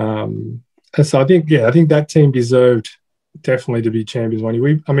 So I think that team deserved definitely to be champions one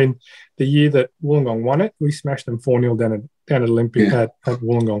year. I mean, the year that Wollongong won it, we smashed them 4-0 down at Olympic at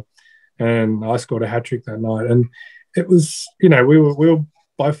Wollongong, and I scored a hat trick that night. And it was, we were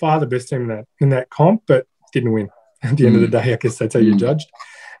by far the best team in that comp, but didn't win. At the end of the day, I guess that's how you're judged.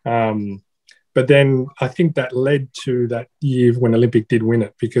 But then I think that led to that year when Olympic did win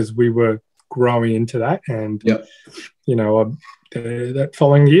it, because we were growing into that. And, that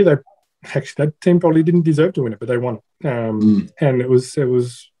following year, that team probably didn't deserve to win it, but they won it. And it was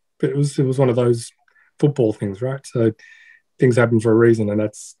one of those football things, right? So things happen for a reason,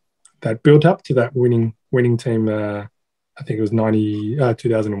 and that built up to that winning team. I think it was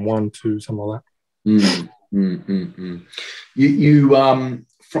 2001 to something like that. You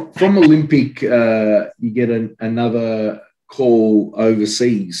from Olympic, you get another call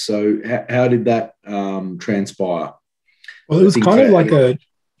overseas. So how did that transpire? Well, it was kind of like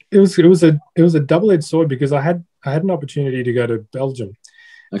it was a double-edged sword, because I had an opportunity to go to Belgium,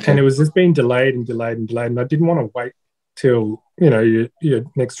 and it was just being delayed, and I didn't want to wait till your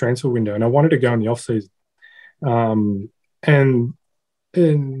next transfer window, and I wanted to go in the off season, and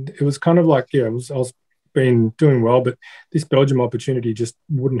it was kind of like I was been doing well, but this Belgium opportunity just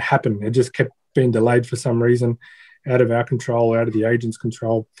wouldn't happen. It just kept being delayed for some reason, out of our control, out of the agent's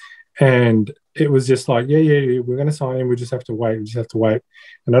control. And it was just like, we're going to sign him. We just have to wait.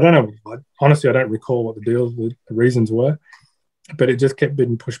 And I don't know, honestly, I don't recall what the reasons were, but it just kept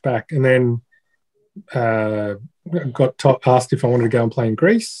being pushed back. And then got asked if I wanted to go and play in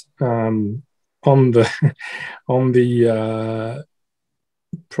Greece on the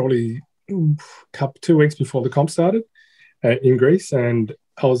probably 2 weeks before the comp started in Greece. And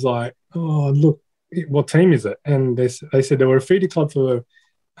I was like, oh, look, what team is it? And they said they were a feeder club for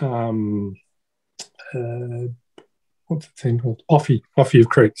what's the team called? Offie of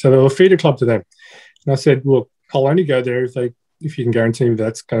Crete. So they were a feeder club to them. And I said, look, I'll only go there if you can guarantee me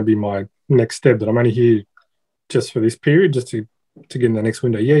that's going to be my next step, that I'm only here just for this period, just to get in the next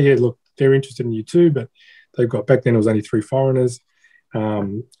window. Look, they're interested in you too, but they've got, back then it was only 3 foreigners,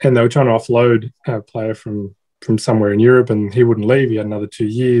 and they were trying to offload a player from somewhere in Europe, and he wouldn't leave. He had another 2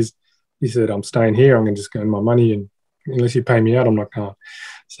 years. He said, I'm staying here. I'm going to just earn my money, and unless you pay me out, I'm not going.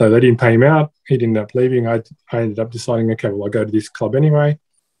 So they didn't pay him out. He ended up leaving. I ended up deciding, okay, well, I'll go to this club anyway.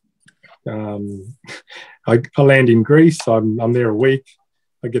 I land in Greece. I'm there a week.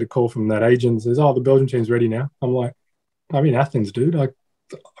 I get a call from that agent. Says, "Oh, the Belgian team's ready now." I'm like, "I'm in Athens, dude. I've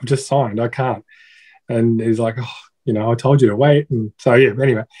just signed. I can't." And he's like, "Oh, I told you to wait." And so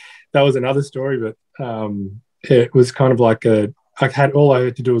anyway, that was another story. But it was kind of like all I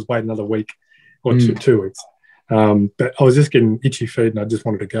had to do was wait another week or 2 weeks. But I was just getting itchy feet, and I just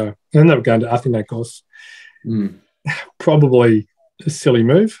wanted to go. I ended up going to Athinaikos. Probably a silly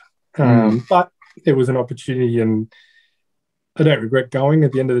move, but it was an opportunity, and I don't regret going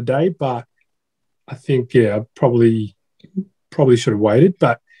at the end of the day. But I think, I probably should have waited.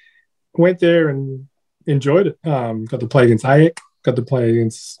 But went there and enjoyed it. Got to play against AEK. Got to play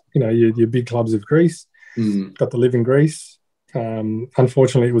against your big clubs of Greece. Got to live in Greece.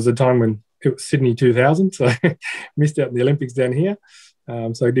 Unfortunately, it was a time when it was Sydney 2000, so missed out on the Olympics down here.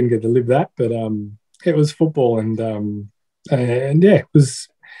 So I didn't get to live that, but it was football, and it was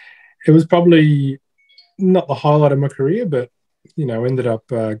probably not the highlight of my career, but ended up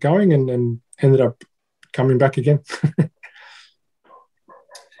going and ended up coming back again.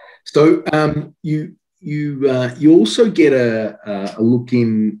 So you also get a look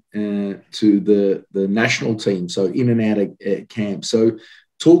in to the national team, so in and out of camp. So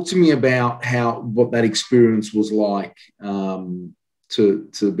talk to me about what that experience was like, to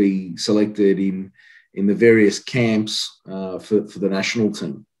be selected in the various camps for the national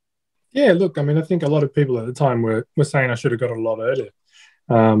team. Yeah, look, I mean, I think a lot of people at the time were saying I should have got it a lot earlier,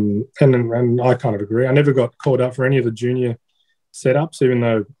 and I kind of agree. I never got called up for any of the junior setups, even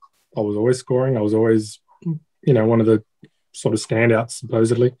though I was always scoring. I was always, one of the sort of standouts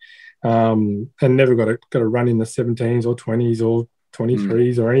supposedly, and never got a run in the 17s or 20s or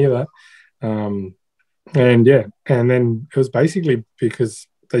 23s or any of that. And then it was basically because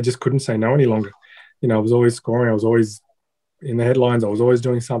they just couldn't say no any longer. I was always scoring. I was always in the headlines. I was always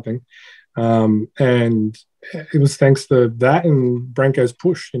doing something. And it was thanks to that and Branko's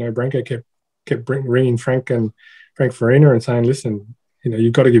push. Branko kept ringing Frank Farina and saying, listen,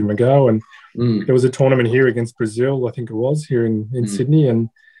 you've got to give him a go. And there was a tournament here against Brazil, I think it was, here in Sydney. And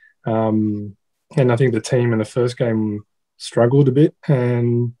I think the team in the first game struggled a bit,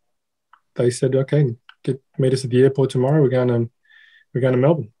 and they said, okay, meet us at the airport tomorrow. We're going to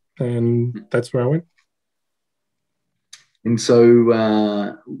Melbourne. And that's where I went. And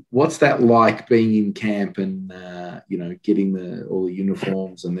so, what's that like being in camp and getting all the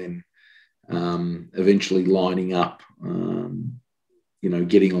uniforms and then eventually lining up,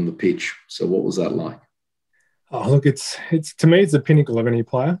 getting on the pitch? So, what was that like? Oh, look, it's to me, it's the pinnacle of any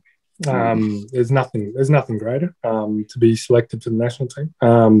player. There's nothing greater to be selected for the national team.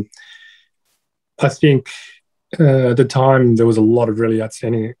 I think at the time there was a lot of really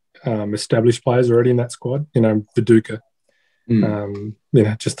outstanding established players already in that squad. Viduka,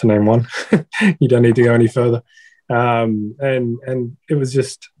 just to name one. You don't need to go any further. And it was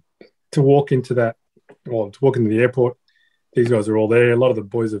just to walk into the airport. These guys are all there. A lot of the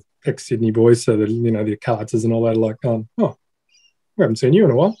boys are ex-Sydney boys, so the Carters and all that are like, oh, we haven't seen you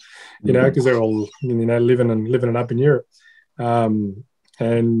in a while, because they're all living it up in Europe. And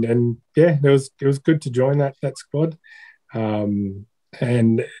yeah, it was good to join that squad, and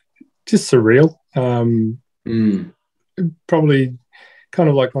just surreal. Probably kind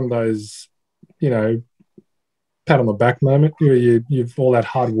of like one of those, pat on the back moment. You've all that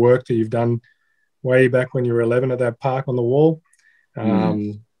hard work that you've done way back when you were 11 at that park on the wall.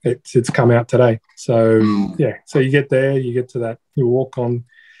 It's come out today. So yeah, so you get there, you get to that, you walk on,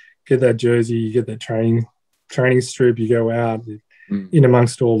 get that jersey, you get that training strip, you go out in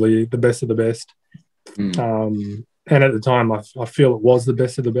amongst all the best of the best. And at the time, I feel it was the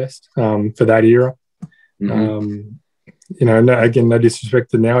best of the best for that era. Again, no disrespect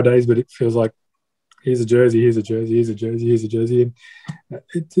to nowadays, but it feels like here's a jersey, here's a jersey, here's a jersey, here's a jersey. And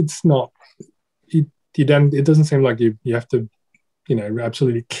it's not. You don't. It doesn't seem like you have to,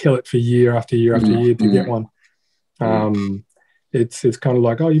 absolutely kill it for year after year after year to get one. It's kind of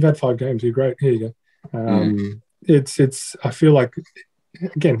like, oh, you've had 5 games, you're great. Here you go. It's. I feel like,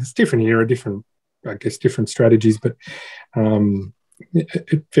 again, it's different era, different strategies, but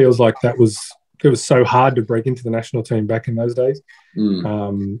it feels like it was so hard to break into the national team back in those days,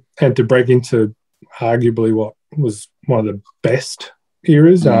 and to break into arguably what was one of the best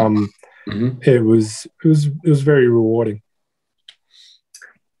eras. It was very rewarding.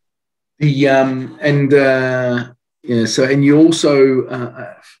 And you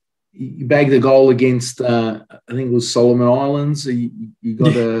also you bagged a goal against I think it was Solomon Islands. So you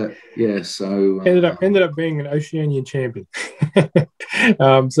got So ended up being an Oceanian champion.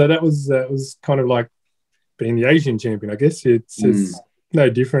 So that was kind of like being the Asian champion. I guess it's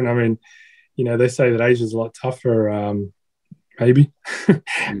no different. I mean, they say that Asia's a lot tougher. Maybe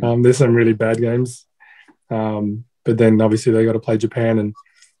there's some really bad games, but then obviously they got to play Japan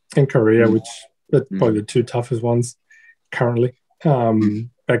and Korea, which are probably the 2 toughest ones currently.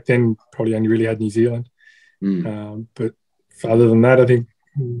 Back then, probably only really had New Zealand, but other than that, I think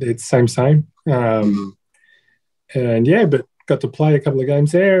it's same. And yeah, but got to play a couple of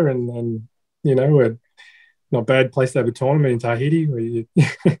games there, and a not bad place to have a tournament in Tahiti, where you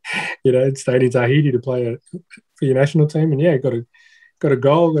stayed in Tahiti to play for your national team, and yeah, got a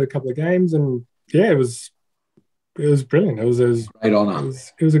goal, got a couple of games, and yeah, it was brilliant. It was great honor.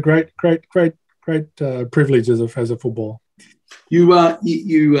 It was a great privilege as a footballer. You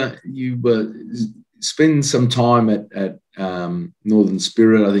spend some time at Northern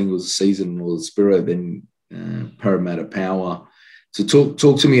Spirit. I think it was a season Northern Spirit, then Parramatta Power. So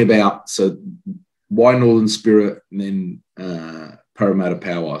talk to me about why Northern Spirit and then Parramatta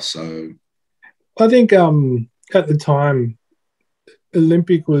Power. So I think at the time,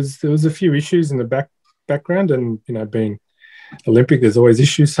 Olympic there was a few issues in the background, and being Olympic, there's always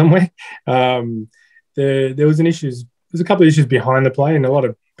issues somewhere. There was a couple of issues behind the play, and a lot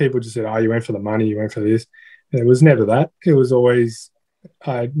of people just said, "Oh, you went for the money, you went for this." And it was never that. It was always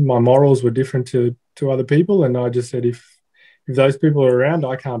my morals were different to other people, and I just said, if those people are around,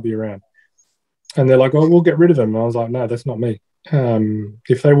 I can't be around. And they're like, "Oh, we'll get rid of them." And I was like, "No, that's not me.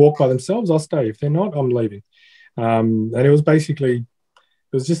 If they walk by themselves, I'll stay. If they're not, I'm leaving." And it was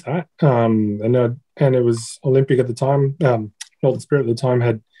just that. And it was Olympic at the time. Northern Spirit at the time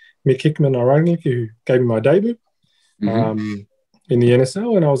had Mick Hickman, ironically, who gave me my debut in the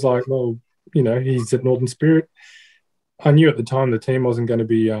NSL. And I was like, well, he's at Northern Spirit. I knew at the time the team wasn't going to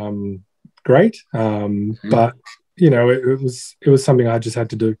be great, but it was something I just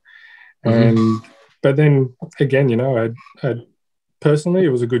had to do. But then again, I personally, it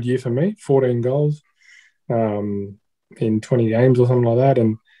was a good year for me. 14 goals in 20 games or something like that,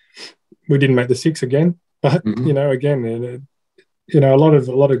 and we didn't make the 6 again. But again, a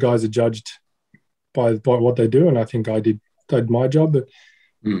lot of guys are judged by what they do, and I think I did my job. But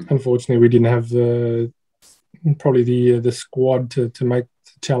unfortunately, we didn't have probably the squad to make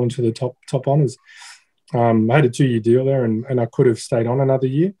the challenge for the top honours. I had a 2-year deal there, and I could have stayed on another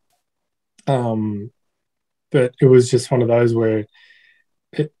year. but it was just one of those where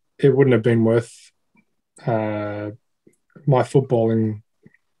it wouldn't have been worth my footballing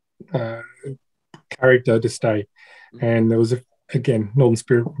character to stay. And there was, again, Northern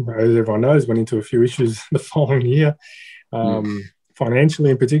Spirit, as everyone knows, went into a few issues the following year, financially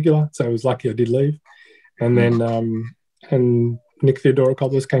in particular. So I was lucky I did leave. And then and Nick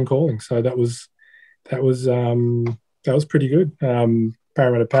Theodorakopoulos came calling. So that was pretty good.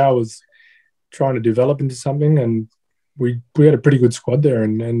 Parramatta Power was trying to develop into something, and we had a pretty good squad there,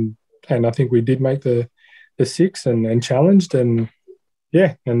 and I think we did make the six and challenged, and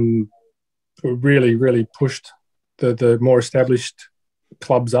and we really pushed the more established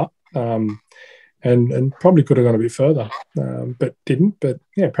clubs up, and probably could have gone a bit further, but didn't. But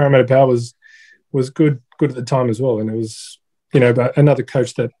Parramatta Power was good at the time as well, and it was but another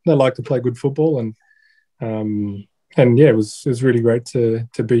coach that liked to play good football, and it was really great to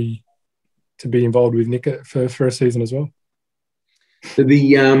be involved with Nick for a season as well.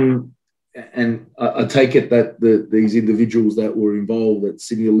 And I take it that these individuals that were involved at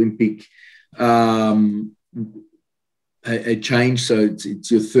Sydney Olympic had changed. So it's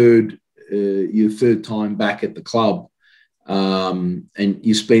your third time back at the club, and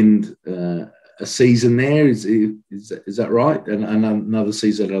you spend a season there. Is that right? And another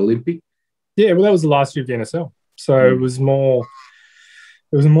season at Olympic. Yeah, well, that was the last year of the NSL. So it was more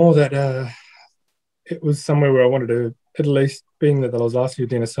that it was somewhere where I wanted to, at least being that was last year of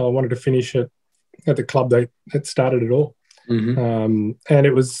the NSL, I wanted to finish it at the club that started it all. And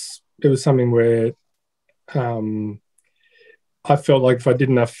it was something where I felt like if I did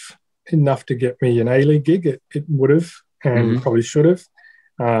enough to get me an A-League gig, it would have and probably should have.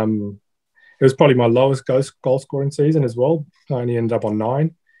 It was probably my lowest goal scoring season as well. I only ended up on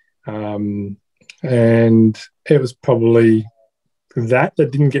 9. And it was probably that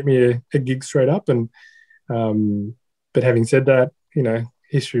didn't get me a gig straight up. And but having said that,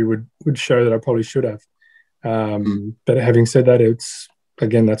 history would show that I probably should have. But having said that,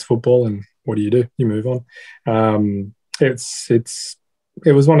 that's football, and what do? You move on.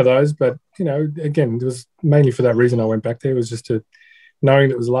 It was one of those, but again, it was mainly for that reason I went back there. It was just knowing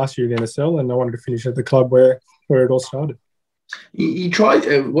that it was the last year of the NSL, and I wanted to finish at the club where it all started. You tried.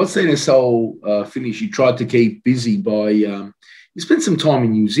 Once the NSL finished, you tried to keep busy by. You spent some time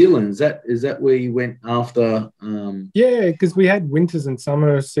in New Zealand. Is that where you went after? Yeah, because we had winters and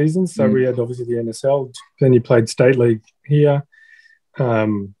summer seasons. So we had obviously the NSL. Then you played State League here.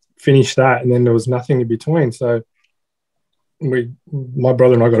 Finished that, and then there was nothing in between. So my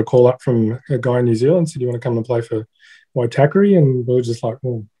brother and I got a call up from a guy in New Zealand, said, "You want to come and play for Waitakere?" And we were just like,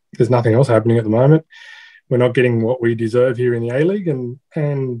 "Well, there's nothing else happening at the moment. We're not getting what we deserve here in the A-League."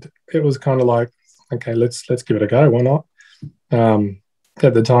 And it was kind of like, okay, let's give it a go. Why not?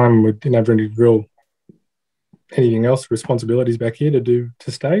 At the time, we didn't have anything else, responsibilities back here to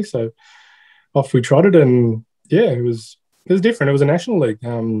stay. So off we trotted, and it was different. It was a national league.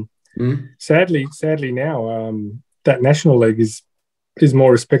 Sadly now, that national league is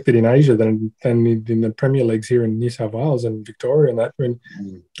more respected in Asia than in the Premier Leagues here in New South Wales and Victoria, and that when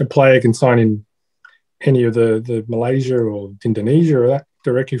a player can sign in any of the Malaysia or Indonesia or that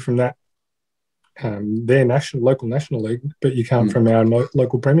directly from that their local national league, but you can't from our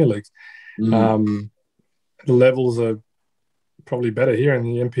local Premier Leagues. The levels are probably better here in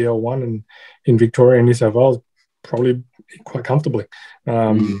the NPL 1 and in Victoria and New South Wales, probably quite comfortably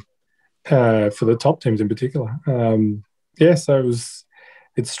for the top teams in particular. So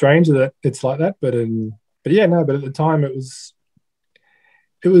it's strange that it's like that, but at the time it was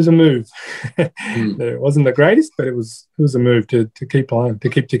a move. It wasn't the greatest, but it was a move to keep playing, to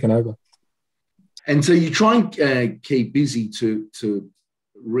keep ticking over. And so you try and keep busy to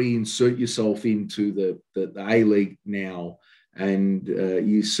reinsert yourself into the A-League now, and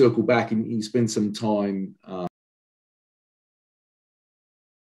you circle back and you spend some time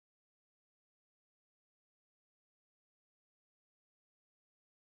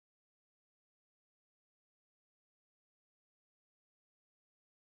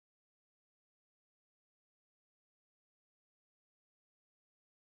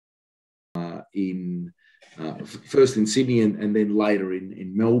first in Sydney and then later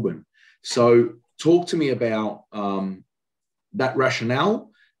in Melbourne. So talk to me about that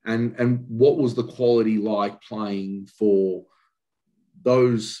rationale and what was the quality like playing for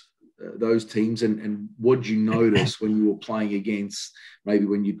those teams, and what did you notice when you were playing against, maybe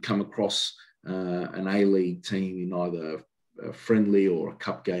when you'd come across an A-League team in either a friendly or a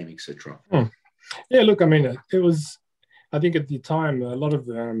cup game, etc.? Yeah, look, I mean, it was, I think at the time, a lot of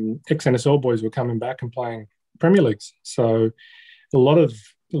ex-NSL boys were coming back and playing Premier Leagues. So a lot of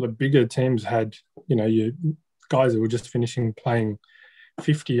the bigger teams had, you guys that were just finishing playing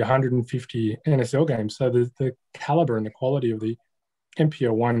 50, 150 NSL games. So the caliber and the quality of the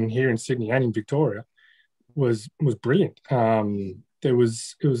NPL one here in Sydney and in Victoria was brilliant. There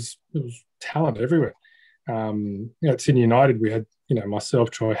was talent everywhere. At Sydney United, we had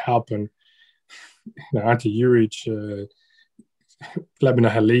myself, Troy Halp, and Ante Juric,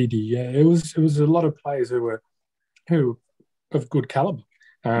 Labina Halidi. Yeah, it was a lot of players who of good caliber,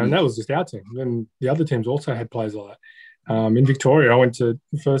 and that was just our team. And the other teams also had players like that. In Victoria, the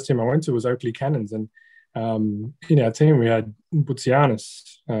first team I went to was Oakley Cannons, and in our team we had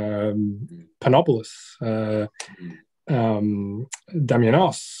Butsianis, Panopoulos,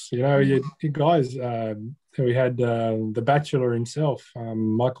 Damianos. You guys. We had the Bachelor himself,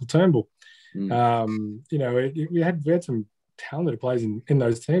 Michael Turnbull. We had some talented players in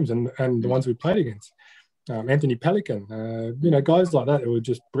those teams, and the ones we played against. Anthony Pelican, guys like that were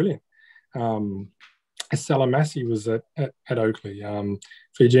just brilliant. Salamassi was at Oakley,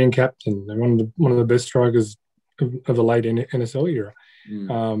 Fijian captain, one of the best strikers of the late NSL era.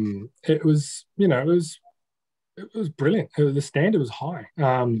 It was brilliant. The standard was high.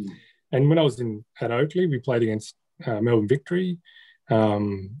 And when I was at Oakley, we played against Melbourne Victory. I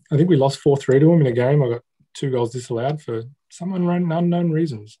think we lost 4-3 to them in a game. I got 2 goals disallowed for some unknown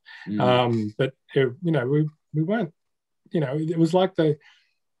reasons. But we weren't. It was like there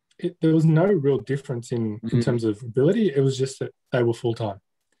was no real difference in terms of ability. It was just that they were full time,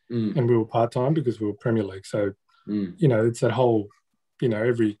 and we were part time because we were Premier League. So it's that whole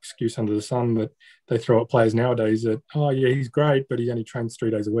every excuse under the sun that they throw at players nowadays that he's great, but he only trains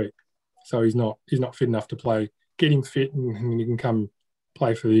 3 days a week, so he's not fit enough to play. Get him fit and he can come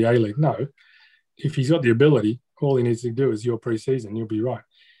play for the A-League. No, if he's got the ability, all he needs to do is your pre-season, you'll be right.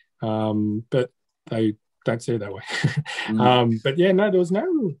 But they don't see it that way. But there was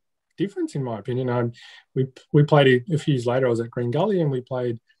no difference in my opinion. We played a few years later. I was at Green Gully, and we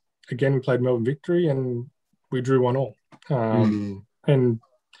played Melbourne Victory, and we drew 1-1. And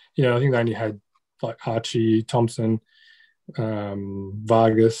I think they only had like Archie Thompson,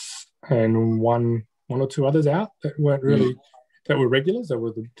 Vargas, and one or 2 others out that weren't really that were regulars. That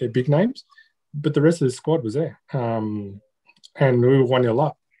were their big names, but the rest of the squad was there. And we were 1-0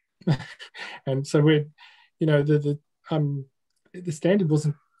 up. And so the standard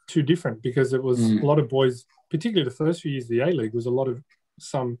wasn't too different, because it was a lot of boys, particularly the first few years of the A-League, was a lot of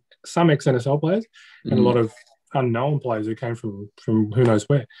some ex-NSL players and a lot of unknown players who came from who knows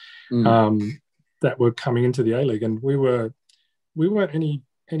where, that were coming into the A-League. And we weren't any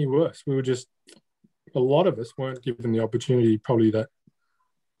worse. We were just, a lot of us weren't given the opportunity probably that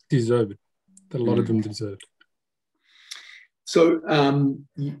a lot of them deserved. So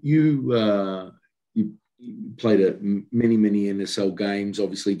you played at many NSL games,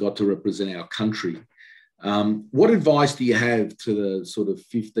 obviously got to represent our country. What advice do you have to the sort of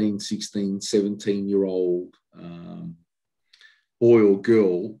 15, 16, 17-year-old boy or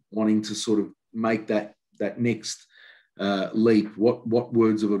girl wanting to sort of make that next leap? What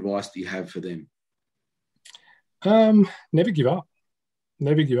words of advice do you have for them? Never give up.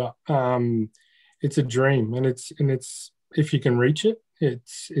 Never give up. It's a dream, and it's if you can reach it,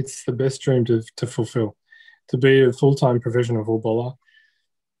 it's the best dream to fulfill. To be a full-time professional footballer,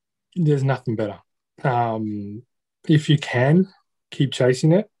 there's nothing better. If you can, keep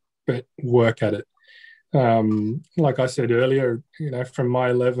chasing it, but work at it. Like I said earlier, from my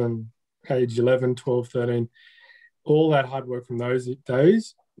age 11, 12, 13, all that hard work from those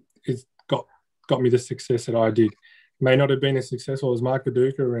days is got me the success that I did. May not have been as successful as Mark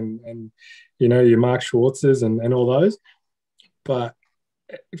Viduka and your Mark Schwartzes and all those, but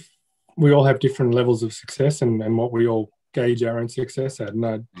we all have different levels of success and what we all gauge our own success at.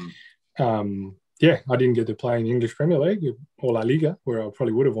 And I didn't get to play in the English Premier League or La Liga, where I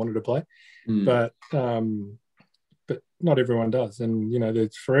probably would have wanted to play, but not everyone does. And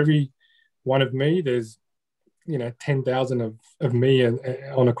there's, for every one of me, there's 10,000 of me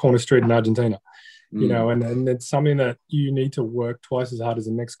on a corner street in Argentina. And it's something that you need to work twice as hard as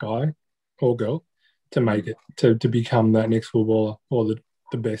the next guy or girl to make it, to become that next footballer or the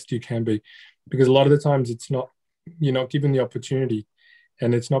best you can be. Because a lot of the times you're not given the opportunity,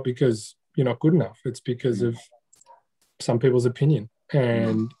 and it's not because you're not good enough. It's because of some people's opinion.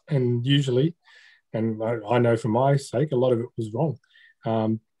 And usually, and I know for my sake, a lot of it was wrong.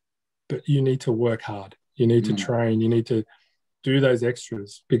 But you need to work hard. You need to train. You need to do those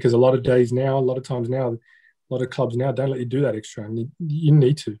extras, because a lot of times now, a lot of clubs now don't let you do that extra, and you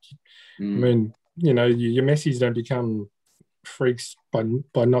need to. I mean, your Messis don't become freaks by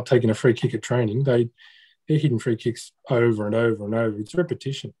not taking a free kick at training. they're hitting free kicks over and over and over. It's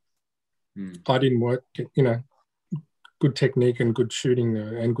repetition. I didn't work, good technique and good shooting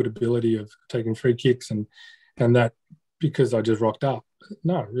and good ability of taking free kicks and that because I just rocked up.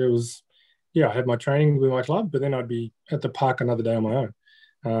 No, it was, I had my training with my club, but then I'd be at the park another day on my own,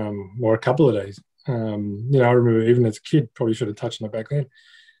 or a couple of days. I remember even as a kid, probably should have touched on it back then.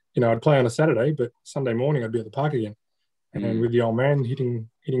 I'd play on a Saturday, but Sunday morning I'd be at the park again, and with the old man hitting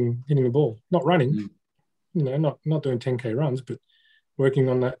the ball, not running, not doing 10K runs, but working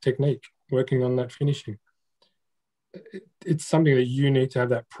on that technique, working on that finishing. It's something that you need to have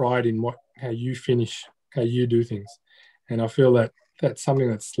that pride in how you finish, how you do things, and I feel that that's something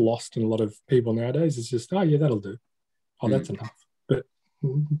that's lost in a lot of people nowadays. It's just, oh yeah, that'll do. Oh, that's enough. But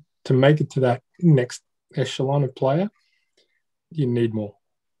to make it to that next echelon of player, you need more.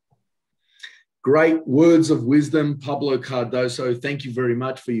 Great words of wisdom, Pablo Cardozo. Thank you very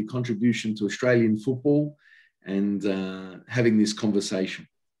much for your contribution to Australian football and having this conversation.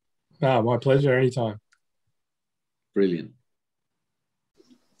 My pleasure, anytime. Brilliant.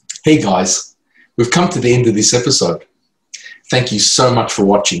 Hey guys, we've come to the end of this episode. Thank you so much for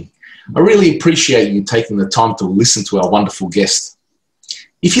watching. I really appreciate you taking the time to listen to our wonderful guest.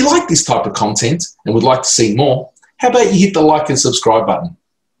 If you like this type of content and would like to see more, how about you hit the like and subscribe button?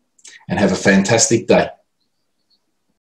 And have a fantastic day.